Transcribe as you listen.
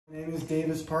My name is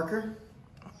Davis Parker.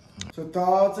 So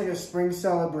Thaw Out's like a spring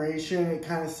celebration. It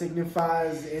kind of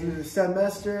signifies the end of the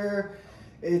semester.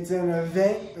 It's an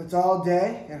event that's all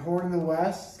day at Horn in the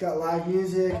West. It's got live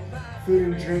music,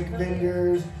 food and drink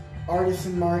vendors,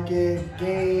 artisan market,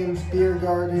 games, beer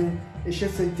garden. It's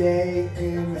just a day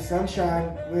in the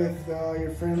sunshine with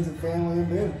your friends and family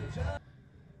in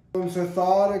Boone. So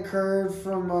Thaw Out occurred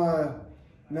from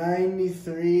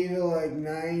 93 to like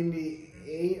 98.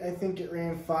 I think it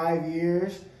ran 5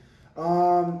 years.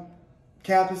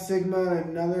 Kappa Sigma,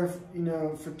 another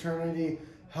fraternity,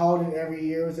 held it every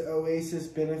year. It was an Oasis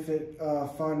benefit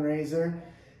fundraiser,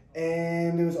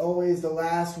 and it was always the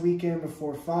last weekend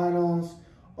before finals.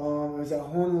 It was at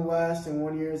Horn in the West, and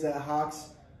 1 year it was at Hawk's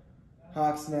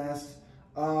Nest.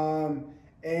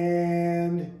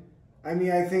 And I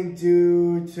mean, I think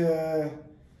due to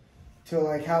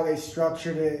like how they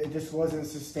structured it, it just wasn't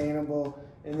sustainable,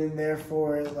 and then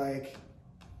therefore it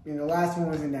the last one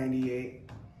was in '98.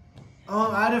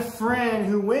 I had a friend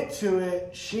who went to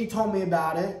it. She told me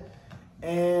about it,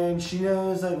 and she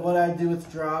knows like what I do with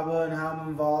drama and how I'm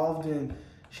involved, and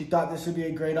she thought this would be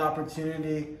a great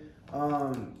opportunity,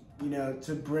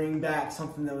 to bring back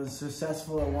something that was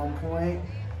successful at one point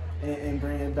and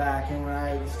bring it back. And when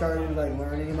I started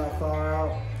learning about Thaw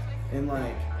Out and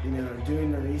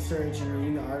doing the research and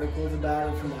reading the articles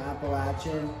about it from the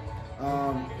Appalachian,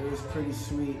 it was pretty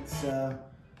sweet. So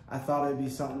I thought it'd be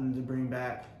something to bring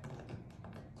back.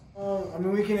 I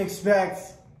mean, we can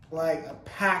expect a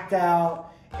packed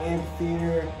out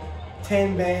amphitheater,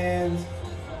 10 bands,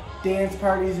 dance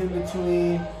parties in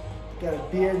between. We got a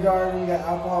beer garden, we got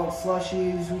alcoholic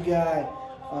slushies, we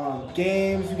got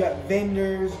games, we got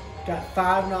vendors, we got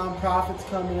 5 nonprofits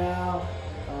coming out.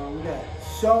 We got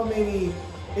so many.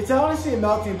 It's honestly a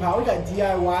melting pot. We got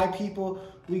DIY people,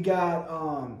 we got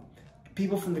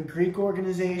people from the Greek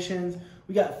organizations.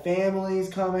 We got families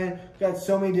coming. We got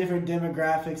so many different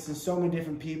demographics and so many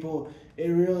different people. It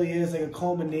really is like a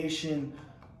culmination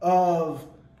of,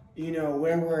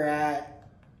 where we're at,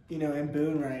 in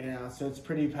Boone right now. So it's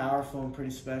pretty powerful and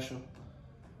pretty special.